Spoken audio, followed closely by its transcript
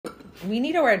We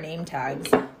need to wear name tags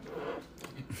so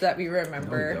that we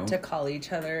remember to call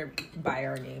each other by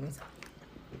our names.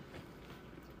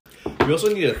 We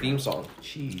also need a theme song.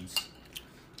 Cheeds.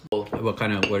 What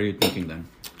are you thinking then?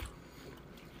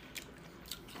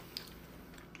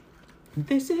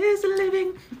 This is a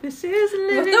living. This is a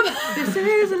living. This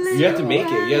is a living. You have to make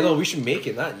it. Yeah, no, we should make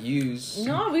it, not use.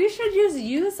 No, we should just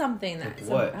use something that's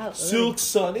what? Silk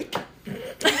Sonic?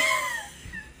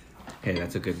 Hey,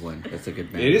 that's a good one. That's a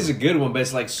good band. It is a good one, but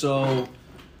it's like so...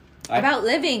 About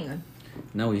living.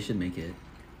 No, we should make it.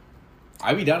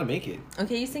 I'd be down to make it.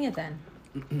 Okay, you sing it then.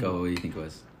 Go, what do you think it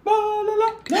was?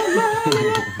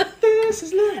 This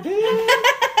is living.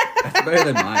 That's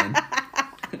better than mine.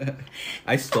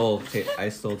 I stole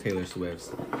Taylor Swift's.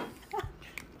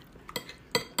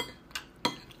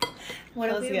 What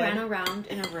if we ran around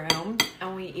in a room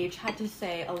and we each had to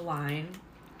say a line,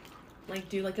 like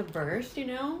do like a burst, you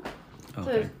know?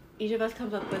 Okay. So each of us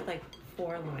comes up with like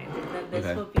 4 lines, and then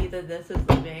this will be the "This Is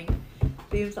Living"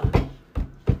 theme song.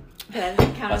 Then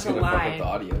count as a line. Fuck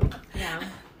up the audio. Yeah.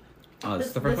 Oh,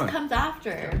 This the first one. comes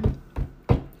after.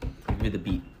 Give me the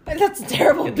beat. That's a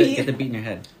terrible beat. Get the beat in your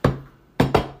head.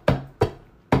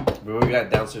 But we got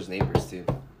downstairs neighbors too.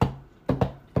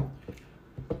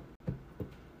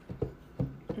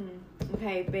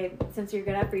 Okay, babe, since you're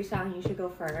good at freestyling, you should go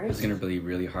first. It's gonna be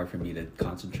really hard for me to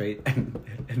concentrate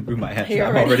and move my head. You're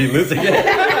I'm already losing it.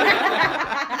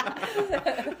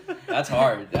 That's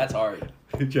hard. That's hard.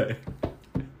 Okay.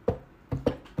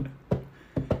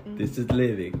 This is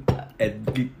living.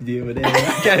 And do whatever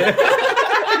I can.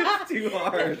 It's too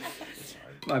hard.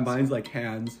 My mind's like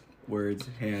hands, words.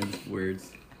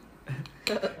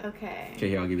 Okay. Okay,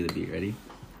 here, I'll give you the beat. Ready?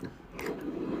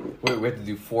 Wait, we have to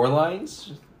do 4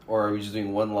 lines? Or are we just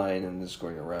doing 1 line and just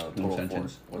going around? One Total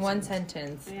sentence. 4. One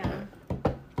sentence. Yeah.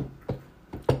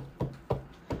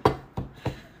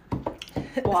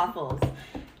 Waffles,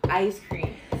 ice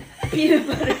cream, peanut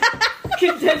butter,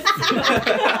 condensed milk.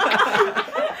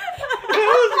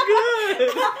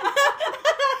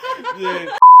 Dude,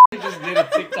 she just did a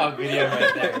TikTok video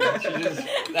right there.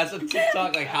 That's a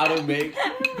TikTok, like how to make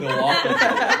the waffle.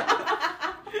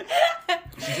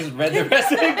 She just read the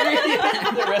rest of the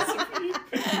ingredients, the recipe.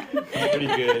 Pretty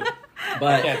good.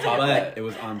 But can't top that. it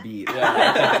was on beat. Yeah, I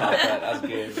can't top that. That's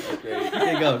good. That's great.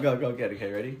 Okay, go, get it.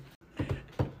 Okay, ready?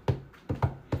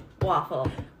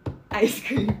 Waffle, ice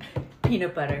cream,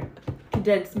 peanut butter,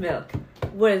 condensed milk.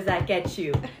 What does that get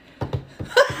you?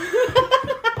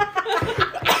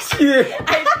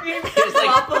 Ice cream,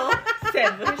 waffle,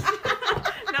 sandwich.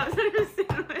 No, it's not even a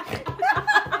sandwich.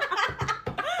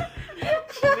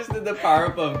 She just did the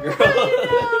Powerpuff Girl.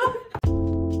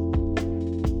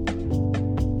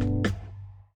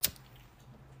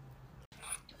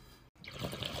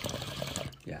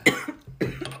 Yeah.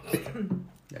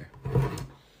 There.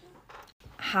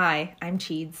 Hi, I'm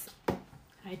Cheeds.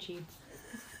 Hi, Cheeds.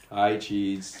 Hi,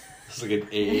 Cheeds. It's like an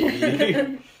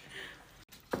A.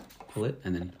 Pull it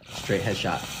and then straight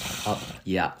headshot. Up.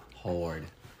 Yeah. Hard.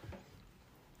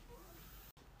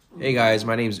 Hey guys,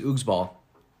 my name's Uxbal.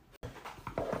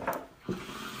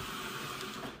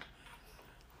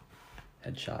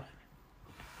 Headshot.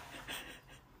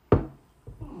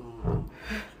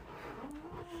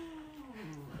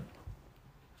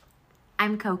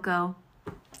 I'm Coco.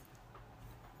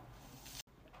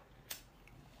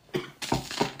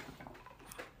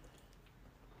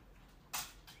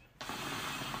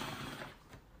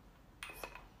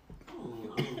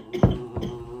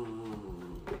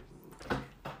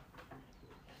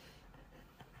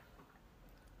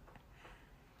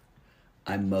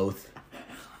 I'm Moth.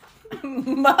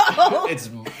 Moth. It's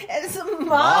Moth.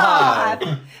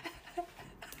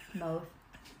 Moth.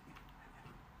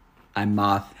 I'm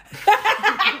Moth.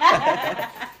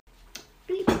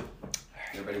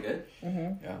 Everybody good?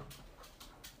 Mm-hmm. Yeah.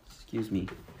 Excuse me.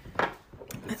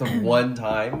 It's the one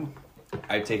time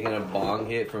I've taken a bong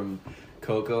hit from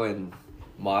Coco and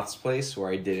Moth's place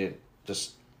where I didn't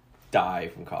just die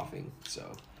from coughing.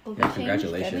 So Well, Yeah, we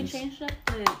congratulations. changed up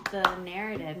the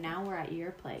narrative. Now we're at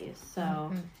your place.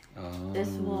 So this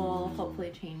will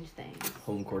hopefully change things.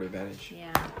 home court advantage.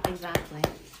 Yeah, exactly.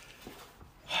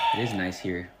 It is nice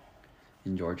here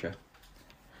in Georgia.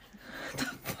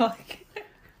 Fuck.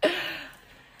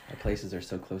 Our places are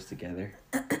so close together.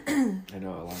 I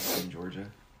know Alaska and Georgia.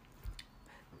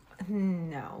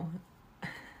 No.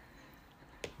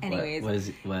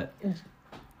 Anyways. What?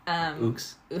 Um,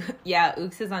 Ooks? Yeah,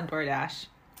 Ux is on DoorDash.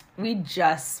 We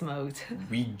just smoked.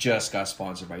 We just got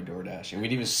sponsored by DoorDash and we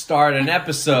didn't even start an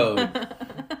episode.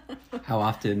 How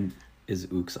often is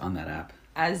Ooks on that app?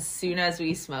 As soon as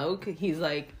we smoke, he's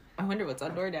like, I wonder what's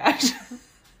on DoorDash.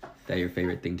 that your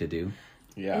favorite thing to do?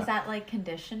 Yeah. Is that like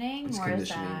conditioning? It's or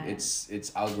conditioning. Is that...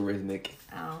 It's algorithmic.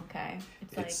 Oh, okay.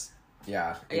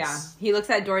 Yeah. He looks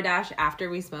at DoorDash after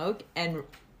we smoke and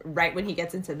right when he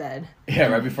gets into bed. Yeah,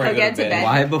 right before I go to bed.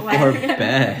 Why before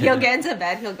bed? He'll get into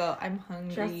bed. He'll go, I'm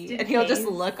hungry. And he'll just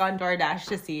case. look on DoorDash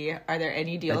to see, are there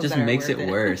any deals That just makes it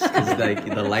worse. Because like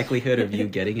the likelihood of you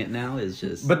getting it now is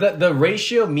just... But the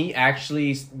ratio of me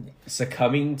actually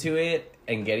succumbing to it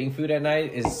and getting food at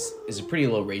night is a pretty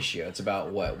low ratio. It's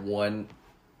about, what, 1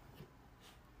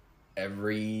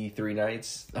 every 3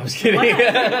 nights? I was kidding.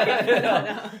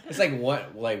 No. It's like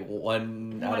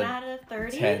one out of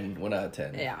 30? 10. 1 out of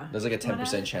 10. Yeah. There's like a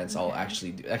 10% chance I'll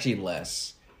actually do. Actually,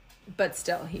 less. But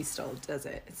still, he still does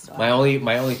it. It's still My only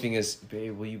thing is,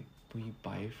 babe, will you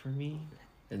buy it for me?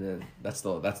 And then that's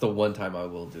the one time I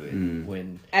will do it.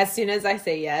 When as soon as I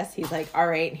say yes, he's like, all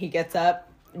right. He gets up.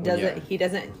 He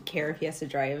doesn't care if he has to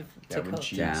drive to Coke.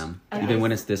 Damn. Even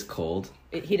when it's this cold.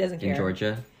 He doesn't care. In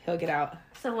Georgia. He'll get out.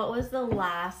 So what was the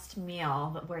last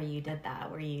meal where you did that?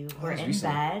 Where you were in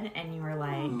bed and you were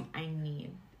like, I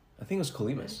think it was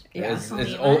Kolima's. Yeah.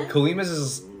 Kolima's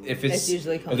is it's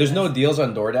usually if there's no deals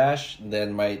on DoorDash,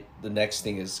 then the next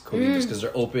thing is Kolima's because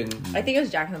they're open. I think it was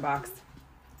Jack in the Box.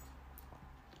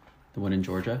 The one in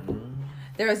Georgia?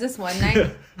 There was this one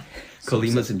night.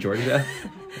 Kolima's in Georgia?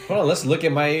 Hold on, let's look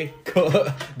at my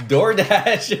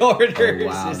DoorDash orders. Oh,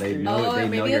 wow, they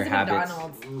know your habits.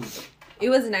 McDonald's. It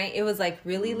was night. It was like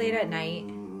really late at night.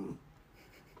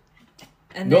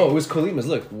 And it was Kolima's.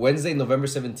 Look, Wednesday, November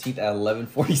 17th at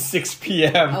 11:46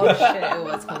 p.m. Oh shit! It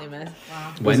was Kolima's.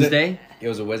 Wow. Wednesday? It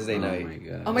was a Wednesday night.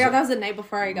 Oh my god, that was the night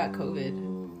before I got COVID.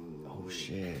 Oh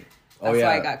shit! That's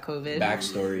why I got COVID.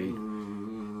 Backstory.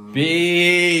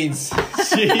 Beans.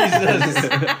 Jesus.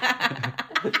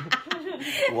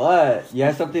 What? You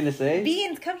have something to say?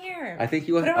 Beans, come here. I think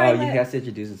you want. Oh, he has to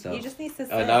introduce himself. He just needs to.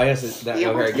 Now he has to.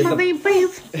 Okay,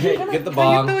 get the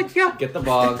bong. Get the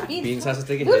bong. Beans has to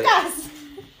take a hit. Lucas,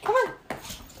 come on.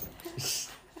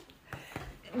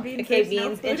 Okay,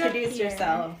 Beans, introduce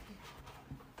yourself.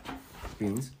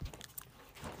 Beans.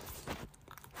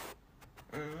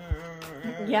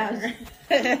 Yes.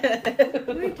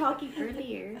 We were talking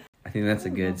earlier. I think that's a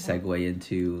good segue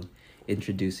into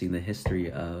introducing the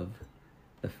history of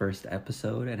the first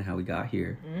episode and how we got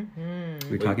here. We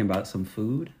were talking about some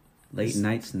food, late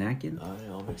night snacking.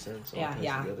 It all makes sense.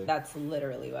 Yeah. That's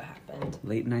literally what happened.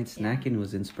 Late night snacking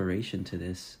was inspiration to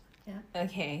this. Yeah.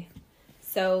 Okay,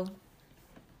 so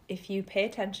if you pay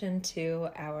attention to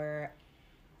our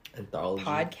anthology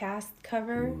podcast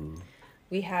cover,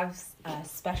 we have a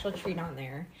special treat on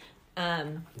there.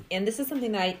 And this is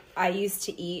something that I used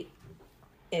to eat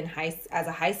as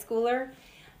a high schooler.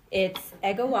 It's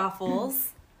Eggo waffles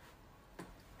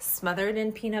smothered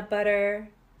in peanut butter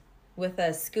with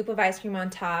a scoop of ice cream on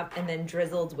top and then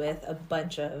drizzled with a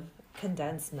bunch of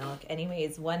condensed milk.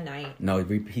 Anyways, one night. No,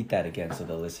 repeat that again so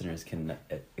the listeners can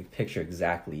picture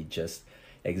exactly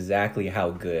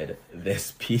how good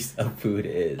this piece of food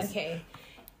is. Okay.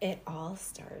 It all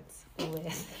starts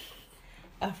with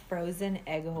a frozen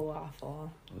Eggo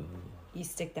waffle. Ooh. You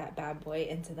stick that bad boy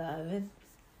into the oven.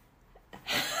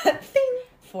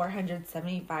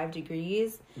 475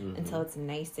 degrees until it's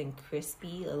nice and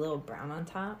crispy, a little brown on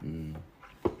top. Then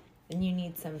you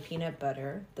need some peanut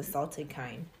butter, the salted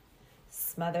kind.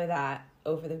 Smother that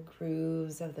over the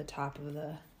grooves of the top of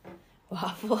the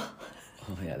waffle.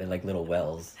 Oh yeah, they're like little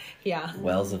wells. Yeah.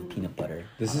 Wells of peanut butter.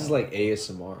 This is like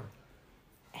ASMR.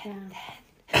 And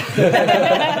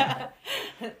then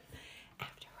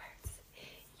afterwards,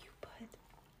 you put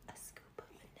a scoop of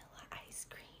vanilla ice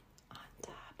cream on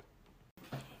top.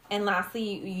 And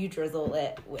lastly, you drizzle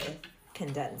it with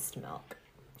condensed milk.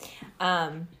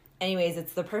 Anyways,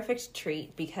 it's the perfect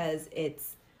treat because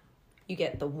you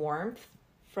get the warmth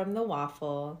from the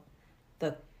waffle,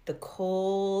 the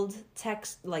cold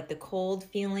the cold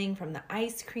feeling from the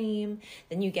ice cream.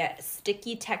 Then you get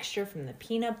sticky texture from the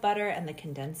peanut butter and the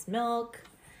condensed milk.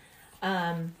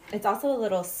 It's also a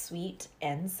little sweet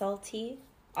and salty.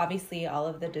 Obviously, all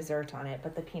of the dessert on it,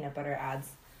 but the peanut butter adds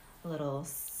a little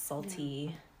salty.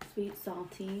 Yeah. Sweet,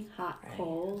 salty, hot,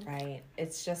 cold. Right.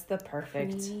 It's just the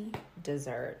perfect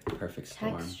dessert. Perfect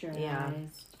storm. Texture. Yeah.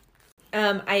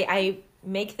 I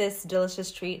make this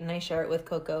delicious treat and I share it with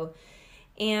Coco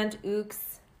and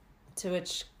Ux, to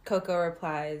which Coco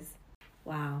replies,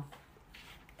 "Wow,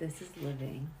 this is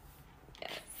living."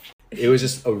 Yes. It was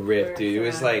just a rip, dude. It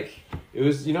was like,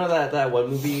 you know that one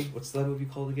movie? What's that movie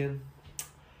called again?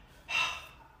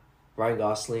 Ryan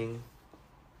Gosling.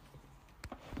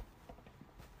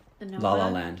 La La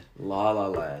Land. La La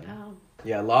Land. Oh.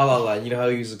 Yeah, La La Land. You know how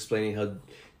he was explaining how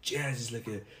jazz is like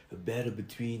a battle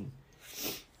between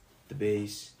the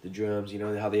bass, the drums, you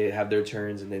know, how they have their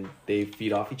turns and then they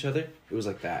feed off each other. It was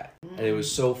like that. And it was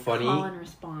so funny. Call and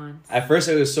response. At first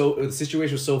the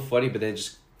situation was so funny, but then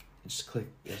it just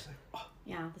clicked. It was like, oh,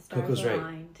 yeah, the stars Coco's right.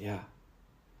 aligned. Yeah.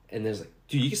 And there's like,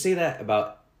 dude, you can say that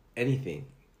about anything.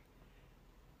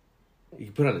 You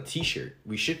can put on a t-shirt.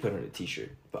 We should put on a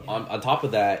t-shirt. But on top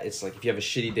of that, it's like if you have a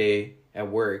shitty day at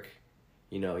work,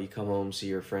 you know, you come home, see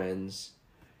your friends,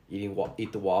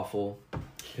 eat the waffle,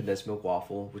 condensed milk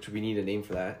waffle, which we need a name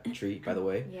for that treat, by the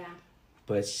way. Yeah.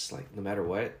 But it's just like, no matter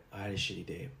what, I had a shitty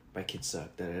day. My kids suck.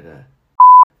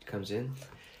 Comes in.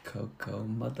 Coco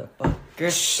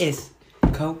motherfucker is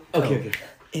Coco. Okay.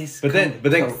 Is but then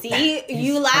See,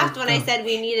 you laughed when I said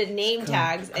we needed name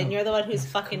tags, and you're the one who's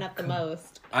fucking up the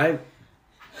most.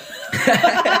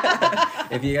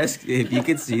 If you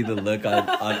could see the look on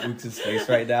Ux's face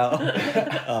right now,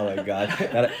 oh my god,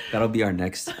 that'll be our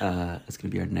next. That's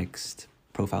gonna be our next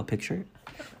profile picture.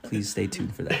 Please stay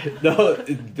tuned for that. No,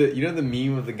 you know the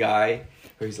meme of the guy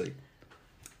where he's like,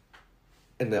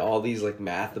 and all these like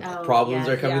math problems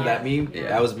are coming. That meme,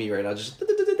 that was me right now, just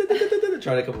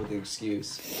trying to come up with an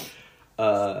excuse.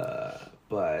 But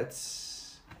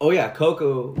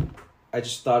Coco. I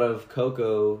just thought of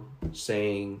Coco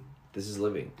saying, "This is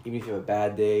living." Even if you have a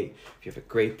bad day, if you have a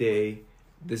great day,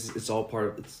 it's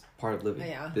part of living.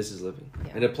 Yeah. This is living,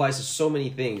 yeah. and it applies to so many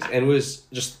things. And it was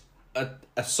just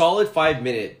a solid 5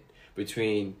 minute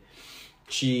between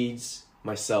Cheeds,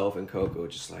 myself, and Coco,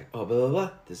 just like, oh, blah blah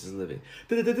blah. This is living.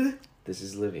 This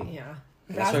is living. Yeah.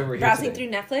 That's why we're here browsing today.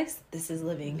 through Netflix. This is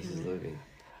living. This is living.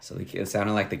 So it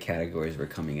sounded like the categories were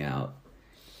coming out,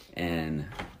 and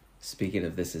speaking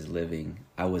of This Is Living,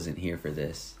 I wasn't here for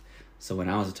this. So when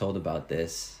I was told about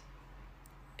this,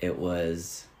 it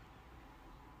was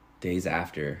days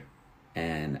after,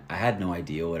 and I had no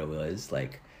idea what it was.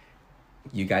 Like,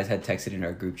 you guys had texted in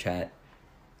our group chat,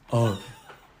 "Oh,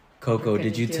 Coco,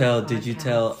 did you tell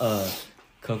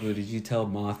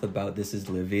Moth about This Is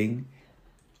Living?"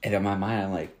 And in my mind,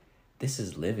 I'm like, This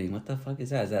Is Living? What the fuck is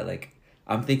that? Is that like,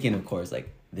 I'm thinking, of course, like,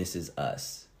 This Is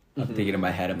Us. I'm thinking in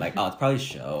my head, I'm like, oh, it's probably a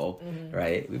show,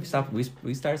 right?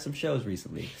 We started some shows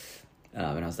recently, and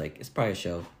I was like, it's probably a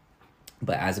show.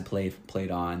 But as it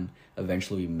played on,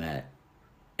 eventually we met,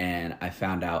 and I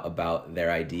found out about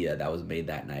their idea that was made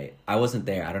that night. I wasn't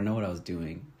there. I don't know what I was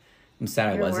doing. I'm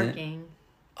sad I wasn't. Working.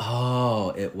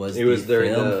 Oh, it was During the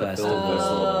film festival.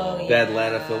 festival. The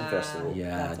Atlanta Film Festival.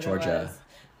 Yeah, That's Georgia.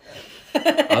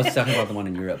 I was talking about the one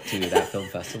in Europe too. That film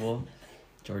festival,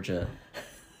 Georgia.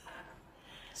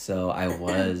 So I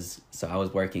was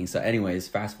working. So anyways,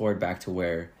 fast forward back to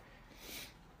where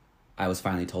I was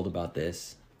finally told about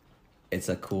this. It's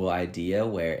a cool idea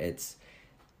where it's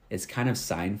kind of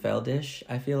Seinfeld-ish,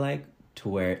 I feel like, to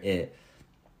where it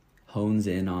hones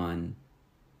in on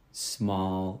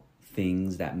small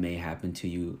things that may happen to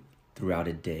you throughout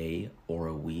a day or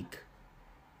a week.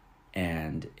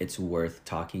 And it's worth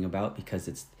talking about because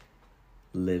it's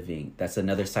living. That's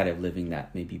another side of living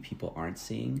that maybe people aren't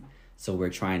seeing. So we're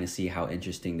trying to see how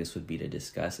interesting this would be to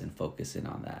discuss and focus in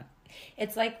on that.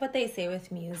 It's like what they say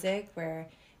with music, where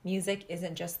music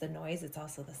isn't just the noise, it's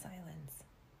also the silence.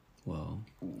 Whoa.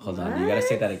 Hold on. You got to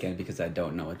say that again because I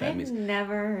don't know what that means. I've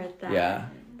never heard that. Yeah.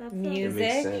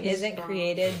 Music sense. isn't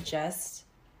created just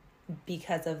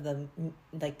because of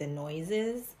the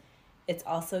noises. It's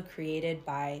also created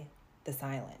by the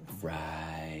silence.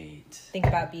 Right. Think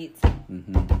about beats.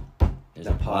 Mm-hmm. There's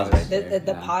a pause right there.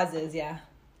 The pauses, yeah.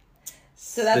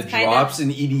 So that's the kind drops of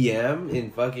in EDM in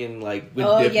fucking like with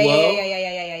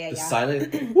yeah. The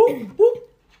silent. Whoop, whoop.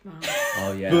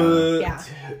 Oh yeah. Yeah.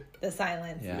 The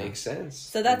silence. Yeah. Makes sense.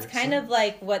 So that's kind of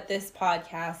like what this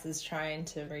podcast is trying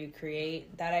to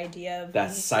recreate. That idea of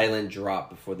that silent drop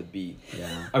before the beat.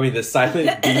 Yeah. I mean the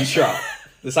silent beat drop.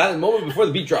 The silent moment before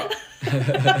the beat drop.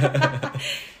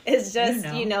 It's just,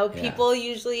 Yeah. people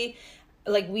usually,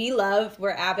 like, we're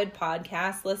avid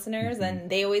podcast listeners, and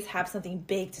they always have something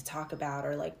big to talk about,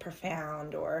 or like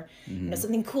profound, or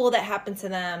something cool that happened to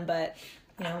them. But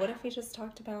what if we just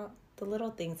talked about the little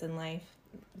things in life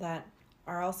that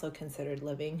are also considered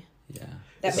living, Yeah.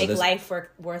 that So make this- life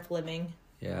worth living?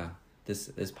 Yeah. This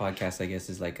podcast, I guess,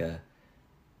 is like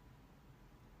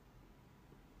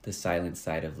the silent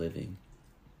side of living.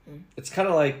 It's kind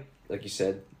of like you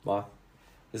said, Moth.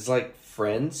 It's like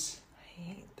Friends. I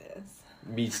hate this.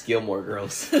 meets Gilmore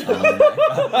Girls. Oh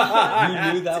my God.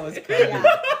 You knew that was coming. Yeah.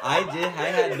 I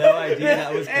had no idea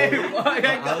that was coming.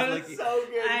 I was looking so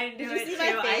good. I knew Did you it see too.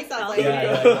 my face? I was felt like, it.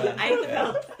 Yeah. I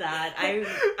felt that.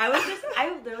 I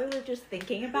literally was just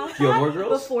thinking about Gilmore that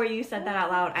Girls? before you said that out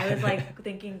loud. I was like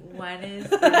thinking, when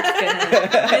is Luke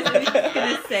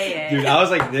gonna say it? Dude, I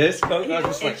was like this, Coke. I was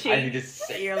just like, Itching. I need to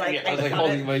say You're like, it. I was like got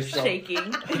holding it myself.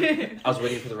 shaking. I was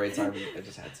waiting for the right time. I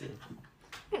just had to.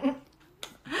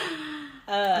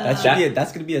 That's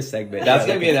gonna be a segment. That's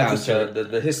Yeah, gonna like be an a episode. counter.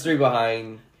 The history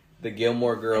behind the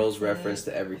Gilmore Girls reference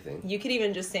to everything. You could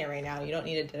even just say it right now. You don't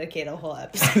need to dedicate a whole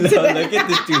episode. No, to it. look at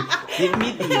this dude. Give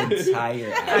me the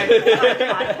entire Our hour.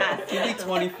 podcast. Give me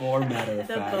 24, matter of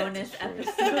The fact. bonus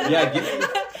episode. Yeah, give me.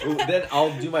 Then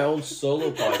I'll do my own solo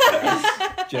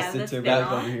podcast. Justin the Timberlake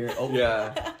spin-off. over here. Oh,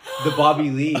 Yeah, the Bobby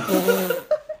Lee.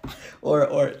 or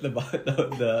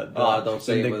the Oh, don't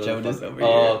say Nick it, Jonas motherfucker. over here.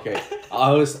 Oh, okay.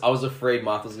 I was afraid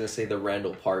Moth was gonna say the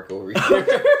Randall Park over here.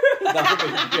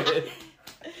 That would be good.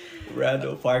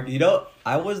 Randall Park. You know,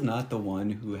 I was not the one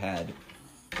who had.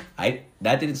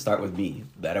 That didn't start with me.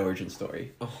 That origin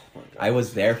story. Oh my god. I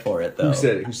was there for it though. Who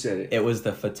said it? Who said it? It was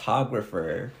the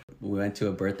photographer. We went to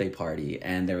a birthday party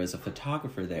and there was a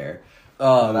photographer there.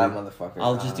 Oh, that motherfucker.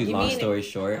 I'll just do You long mean- story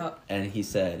short. Oh. And he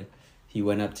said he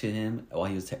went up to him while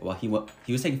he was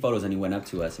taking photos and he went up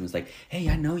to us and was like, "Hey,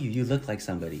 I know you. You look like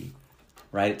somebody."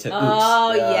 Right to Oops.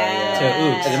 Oh Yeah, yeah. To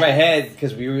oops. And in my head,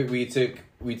 because we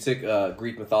took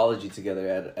Greek mythology together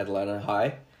at Atlanta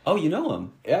High. Oh, you know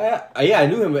him. Yeah, I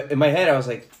knew him. In my head, I was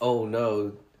like, oh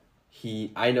no,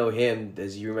 I know him.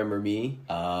 Does he remember me?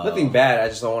 Nothing bad. I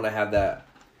just don't want to have that.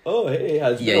 Oh hey,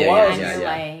 it's been a while. And since-" you're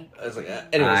yeah. like, I was like,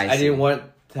 anyways, I I see. didn't want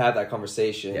to have that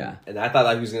conversation. Yeah. And I thought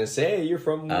like he was gonna say, hey, you're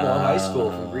from high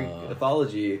school from Greek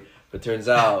mythology, but turns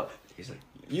out he's like,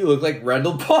 you look like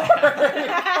Randall Park.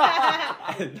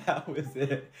 And that was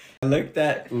it. I looked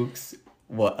at Ooks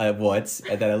once,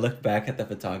 and then I looked back at the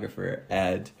photographer,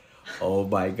 and oh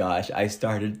my gosh, I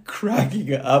started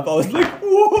cracking up. I was like,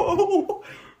 whoa!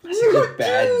 Such a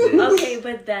bad dish. okay,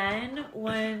 but then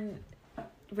when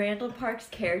Randall Park's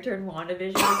character in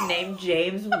WandaVision was named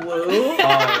James Woo, like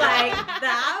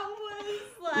that was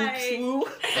like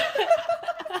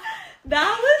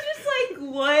that was just like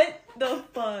what the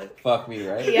fuck. Fuck me,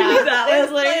 right? Yeah, That it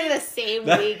was was literally like- the same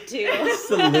That- week too.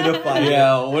 Solidified.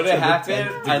 Yeah, when To it the happened,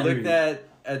 10th I degree. looked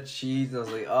at Cheeds and I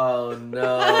was like, oh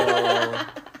no.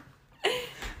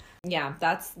 Yeah,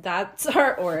 that's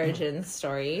our origin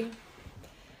story.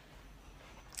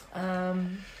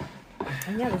 And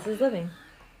yeah, this is living.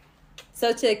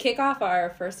 So to kick off our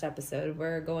first episode,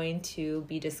 we're going to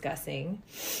be discussing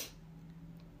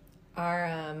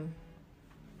our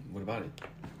What about it?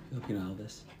 Filipino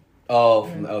Elvis. Oh,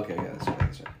 okay, yeah,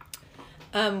 that's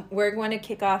right. we're going to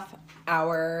kick off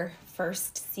our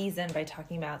first season by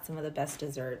talking about some of the best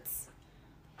desserts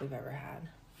we've ever had.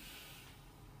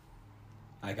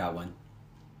 I got one.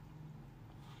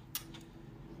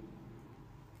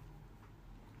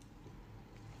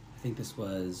 I think this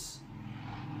was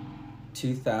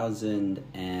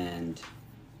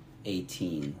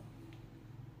 2018.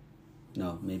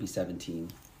 No, maybe 17.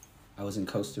 I was in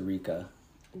Costa Rica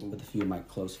with a few of my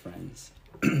close friends.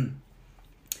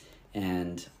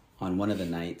 And on one of the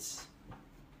nights,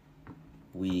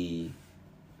 we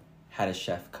had a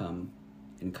chef come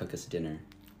and cook us dinner.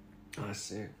 Oh,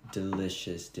 sick.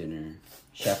 Delicious dinner.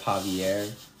 Chef Javier,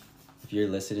 if you're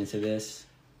listening to this,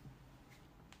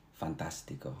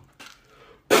 fantastico.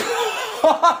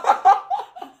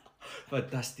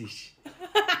 Fantastic.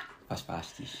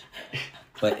 Fantastisch.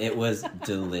 But it was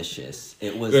delicious.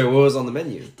 It was. Wait, what was on the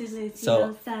menu?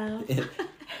 So,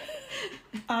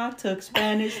 I took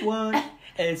Spanish 1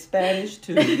 and Spanish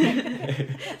 2.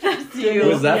 Who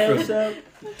was that from?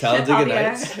 Talladega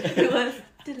Nights? It was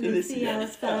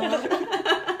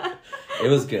delicioso. It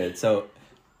was good. So,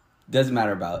 doesn't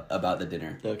matter about the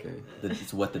dinner. Okay.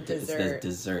 It's what it's the Dessert.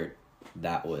 dessert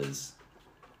that was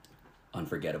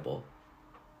unforgettable.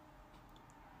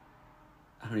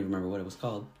 I don't even remember what it was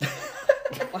called.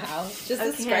 Wow, just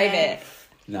Okay. describe it.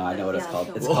 No, I know what it's Yeah, called.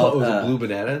 sure. It's Whoa, called it was a blue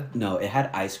banana? No, it had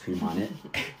ice cream on it.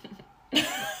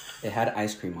 It had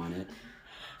ice cream on it.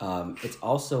 It's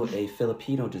also a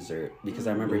Filipino dessert because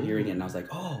I remember hearing it and I was like,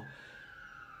 oh,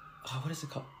 what is it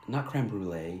called? Not creme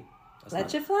brulee. That's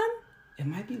not- Leche flan? It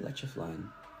might be leche flan.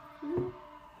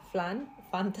 Flan?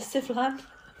 Fantasy flan?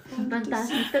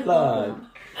 Fantastic. Flan.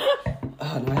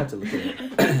 Oh, no, I have to look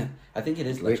at it. I think it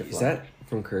is leche Wait, flan. is that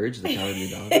from Courage, the Cowardly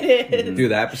Dog? It is.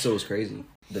 Dude, that episode was crazy.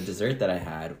 The dessert that I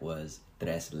had was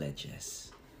tres leches.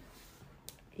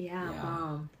 Yeah,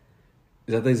 Yeah.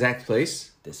 Is that the exact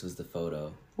place? This was the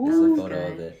photo. That This is a looks photo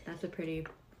good. of it. That's a pretty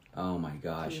Oh my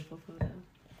gosh. beautiful photo.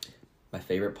 My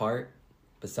favorite part,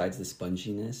 besides the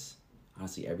sponginess,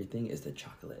 honestly everything, is the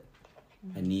chocolate.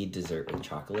 I need dessert with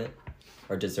chocolate.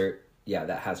 Or dessert, yeah,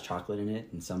 that has chocolate in it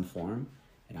in some form.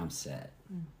 And I'm set.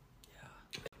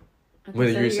 Okay, What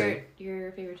did so you say?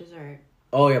 your favorite dessert?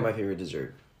 Oh yeah, my favorite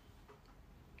dessert.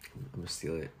 I'm gonna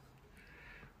steal it.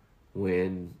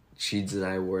 When Cheeds and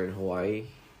I were in Hawaii,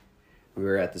 we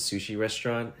were at the sushi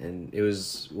restaurant, and it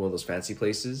was one of those fancy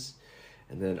places.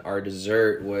 And then our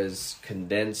dessert was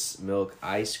condensed milk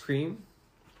ice cream,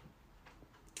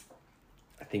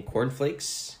 I think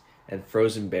cornflakes, and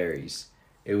frozen berries.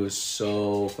 It was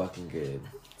so fucking good.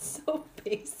 So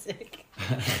basic.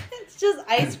 It's just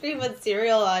ice cream with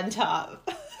cereal on top.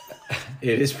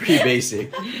 It is pretty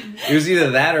basic. It was either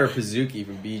that or a Pizookie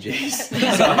from BJ's.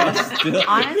 So I'm still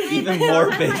Honestly, even more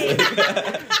like- basic.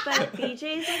 But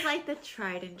BJ's is like the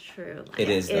tried and true. Like, It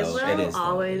is, It though. will It is, though.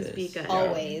 always It be is. good.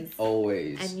 Always.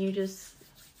 Always. And you just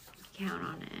count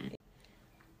on it.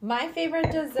 My favorite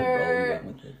Roll, you dessert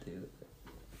went with it, too.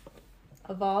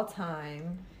 of all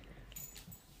time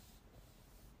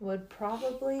would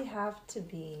probably have to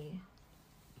be,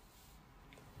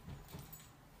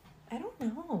 I don't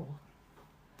know.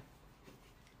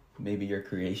 Maybe your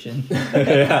creation.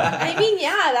 I mean,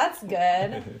 yeah, that's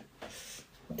good.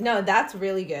 No, that's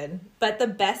really good. But the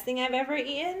best thing I've ever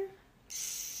eaten,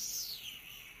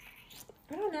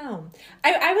 I don't know.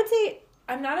 I would say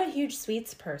I'm not a huge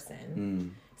sweets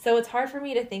person. So it's hard for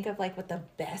me to think of like what the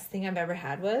best thing I've ever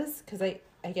had was, because I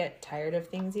get tired of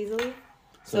things easily.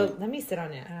 So let me sit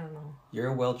on it. I don't know. You're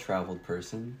a well-traveled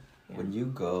person. Yeah. When you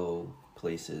go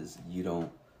places, you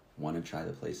don't want to try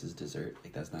the place's dessert.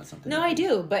 Like, that's not something. No, I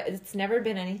do, but it's never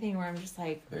been anything where I'm just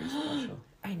like, very special.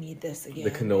 I need this again. The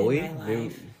cannoli? in my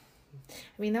life.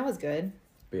 I mean, that was good.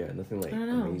 But yeah, nothing like I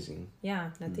don't know. amazing.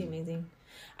 Yeah, nothing amazing.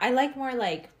 I like more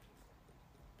like,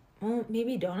 well,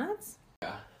 maybe donuts?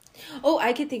 Yeah. Oh,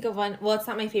 I could think of one. Well, it's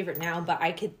not my favorite now, but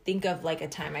I could think of like a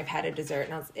time I've had a dessert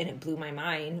and it blew my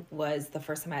mind was the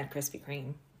first time I had Krispy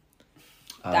Kreme.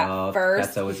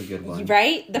 That's always a good one.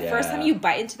 Right? The first time Yeah. you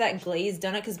bite into that glazed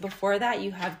donut, because before that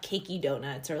you have cakey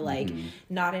donuts or like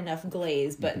not enough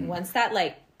glaze. But once that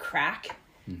like crack,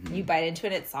 you bite into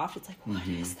it, it's soft. It's like, what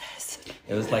is this?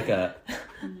 It was like a,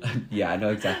 yeah, I know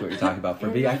exactly what you're talking about. For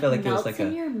me, I feel like it was like in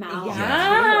a, your mouth.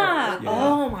 Yeah. Yeah.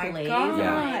 Oh my Glaze. god.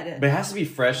 Yeah. But it has to be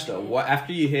fresh though. What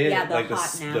after you hit Yeah, the like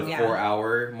hot now. the Yeah.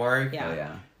 4-hour mark, Yeah. oh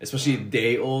yeah. especially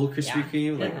day old Krispy Yeah.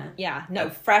 Kreme, like Yeah. No,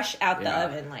 fresh out the Yeah.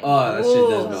 oven. Like, Oh, that shit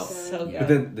does ooh, melt. so good. Yeah. But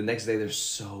then the next day they're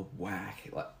so whack.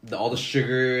 Like all the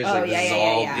sugars Oh, like yeah, yeah,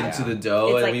 dissolved yeah, yeah. into the dough,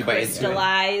 It's and like when you bite into it.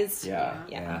 crystallized. Yeah.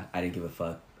 Yeah. I didn't give a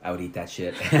fuck. I would eat that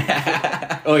shit.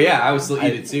 Oh yeah, I would still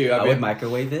eat it too. I mean, would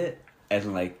microwave it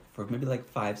and like for maybe like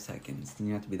 5 seconds.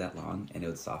 Didn't have to be that long, and it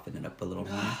would soften it up a little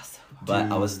more.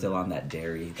 But I was still on that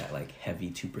dairy, that like heavy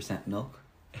 2% milk.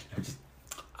 And I'm just,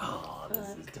 this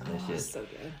is delicious. So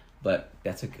good. But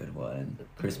that's a good one.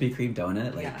 Krispy Kreme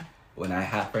donut. Like when I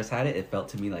first had it, it felt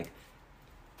to me like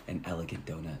an elegant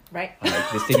donut. Right. I'm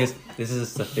like this is a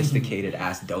sophisticated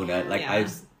ass donut. Like Yeah.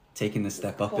 I've taken this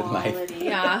step up in life. Quality.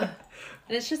 Yeah.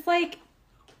 And it's just like,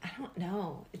 I don't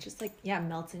know. It just like,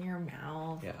 melts in your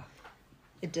mouth. Yeah.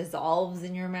 It dissolves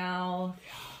in your mouth.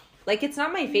 Like, it's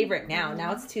not my favorite now.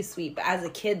 Now it's too sweet. But as a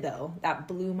kid, though, that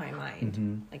blew my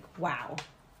mind. Like, wow.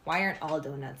 Why aren't all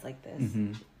donuts like this?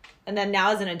 And then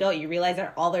now as an adult, you realize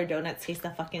that all their donuts taste the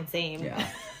fucking same. Yeah.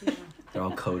 They're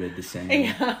all coated the same.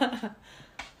 Yeah.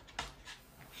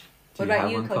 What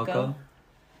about you, Coco?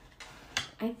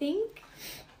 I think,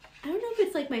 I don't know if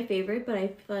it's like my favorite, but I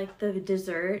feel like the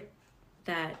dessert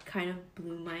that kind of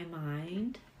blew my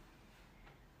mind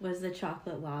was the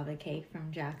chocolate lava cake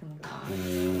from Jack in the Box.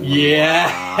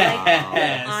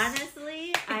 Yes.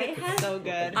 Honestly, I have So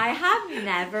good. I have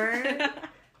never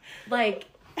like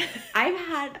I've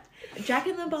had Jack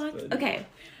in the Box. Okay.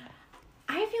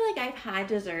 I feel like I've had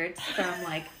desserts from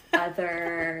like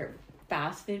other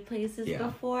fast food places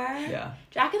before. Yeah.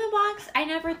 Jack in the Box, I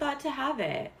never thought to have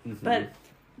it. But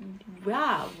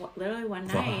yeah, literally one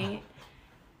night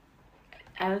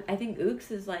I think Ux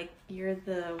is like, you're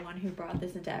the one who brought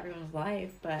this into everyone's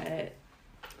life, but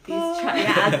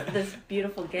this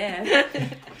beautiful gift.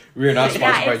 We are not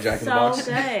sponsored by It's Jack in the so Box.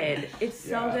 good. It's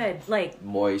so good. Like,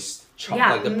 Moist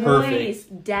chocolate, like the perfect.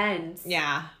 moist, dense.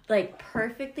 Yeah. Like,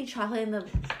 perfectly chocolate in the,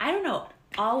 I don't know,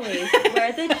 always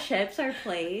where the chips are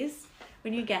placed.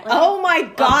 When you get like Oh my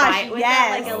a gosh, bite with yes.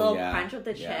 that, like a little yeah. crunch with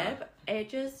the Yeah. chip, it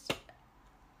just,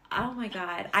 oh my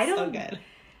god, I don't. So good.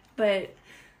 But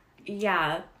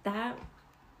yeah,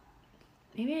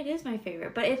 Maybe it is my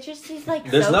favorite, but it just is like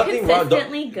There's so nothing wrong-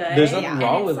 consistently good. there's nothing and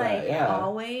wrong it's with like that, yeah.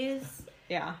 always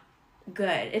Yeah. good.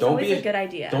 It's Don't always be a good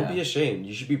idea. Don't be ashamed.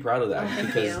 You should be proud of that Oh, thank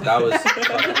because you. that was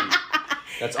fucking,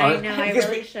 that's I honest. know, I because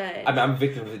really should. I'm a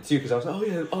victim of it too because I was like, oh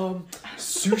yeah,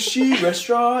 sushi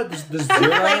restaurant, this dessert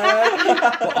I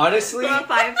had. But honestly, For a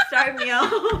 5-star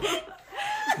meal.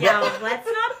 Yeah, let's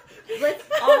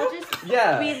all just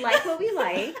yeah, we like what we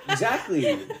like.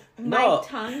 exactly. My No,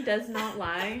 tongue does not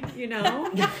lie, you know.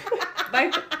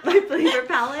 my flavor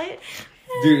palette.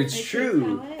 dude, it's My taste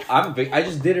true. palette. I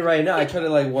just did it right now. I try to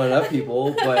like one up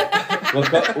people, but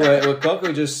what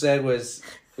Coco just said was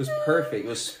perfect. It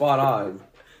was spot on.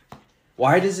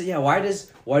 Why does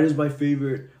my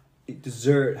favorite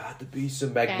dessert have to be so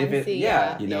magnificent? Fancy,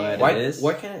 Yeah, You know what Why? it is?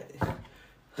 Why can't it?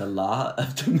 The law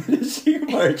of diminishing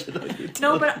marginal utility.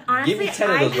 No, but honestly, Give me 10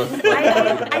 of I, those just,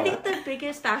 motherfuckers. I think the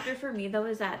biggest factor for me though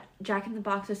is that Jack in the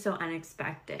Box is so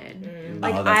unexpected.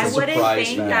 Like Oh, that's I a wouldn't surprise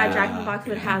think fact. that Jack in the Box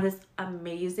would Yeah. have this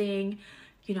amazing,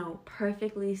 you know,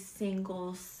 perfectly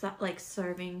single like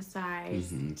serving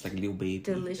size, It's like little baby.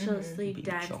 deliciously Baby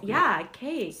dense. chocolate. Yeah,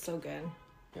 cake. So good.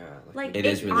 Yeah, Like It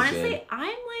is really honestly, good. I'm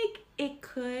like it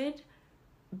could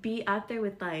be up there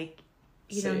with like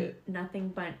you Say know it. nothing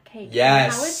but cake.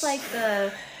 Yes. How it's like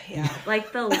the Yeah.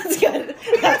 like the That's good.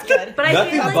 That's good. but I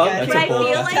Nothing feel like but- but I feel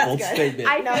that's like a bold statement.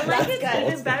 I No, feel like that's it's good.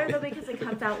 even better though because it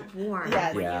comes out warm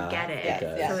Yes. when Yeah, you get it. Yes,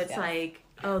 yes, So it's yes. like,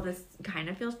 oh, this kind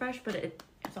of feels fresh, but it's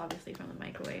obviously from the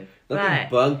microwave. nothing But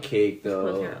bunk cake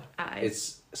close though. your eyes.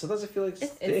 It's sometimes I feel like it's,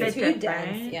 It's thick. bit Too different.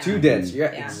 dense. Yeah. Too dense.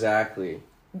 Yeah, Yeah. exactly.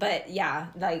 But yeah,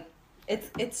 like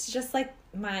it's just like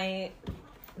my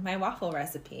waffle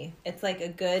recipe. It's like a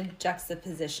good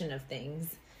juxtaposition of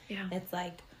things. yeah. It's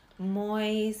like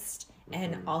moist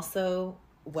and also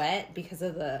wet because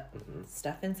of the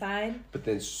stuff inside. But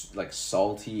then like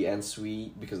salty and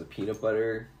sweet because of peanut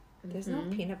butter. There's no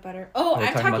peanut butter. Oh, We're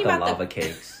I'm talking talking about about the lava the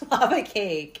cakes. lava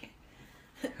cake.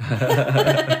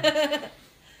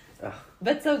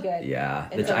 But so good. Yeah,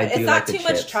 It's, I it's do not like the too much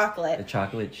chips. The chocolate.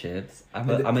 chocolate chips.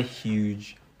 I'm a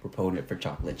huge proponent for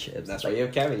chocolate chips. That's why you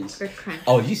have cavities. For crunch.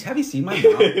 Oh, have you seen my mouth?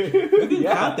 You can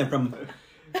Yeah. count them from.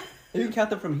 You can count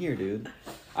them from here, dude.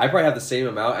 I probably have the same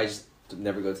amount. I just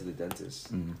never go to the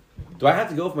dentist. Mm. Do I have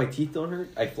to go if my teeth don't hurt?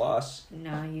 I floss.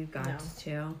 No, you got No. to.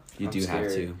 You I'm do have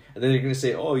scared. to. And then they're gonna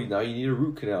say, "Oh, now you need a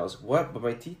root canal." I was, what? But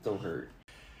my teeth don't hurt.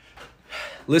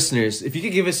 Listeners, if you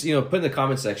could give us, put in the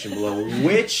comment section below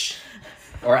which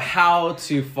or how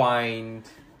to find,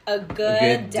 A good,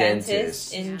 good dentist,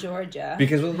 dentist. in Georgia.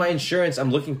 because with my insurance,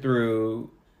 I'm looking through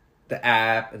the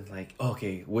app and like,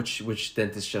 okay, which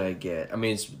dentist should I get? I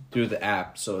mean, it's through the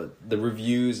app, so the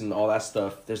reviews and all that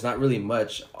stuff. There's not really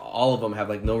much. All of them have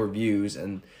like no reviews,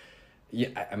 and yeah,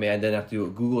 I mean, I then have to do a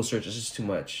Google search. It's just too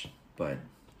much. But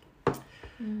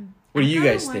what do you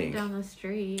guys think? Down the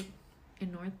street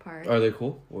in North Park. Are they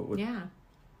cool? Yeah.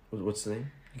 What's the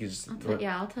name? You can just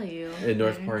I'll tell you. in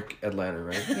North later. Park, Atlanta,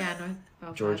 right? Yeah,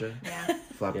 North Georgia? Yeah.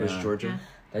 Flatbush, Yeah. Georgia. Yeah.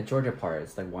 That Georgia part,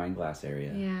 it's like wine glass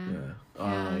area. Yeah. Yeah. Oh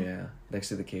Yeah. yeah, next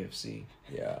to the KFC.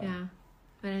 Yeah. Yeah.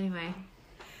 But anyway.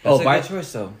 Oh, That's a by good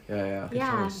choice though. Yeah.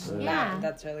 Yeah. choice. Yeah.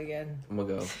 That's really good. I'm gonna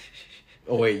go.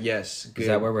 Oh wait, yes. Good. Is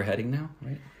that where we're heading now?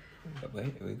 Right.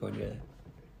 Wait, are we going to the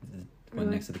one Where?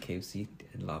 next to the KFC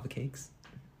and lava cakes?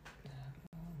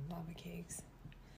 Lava cakes.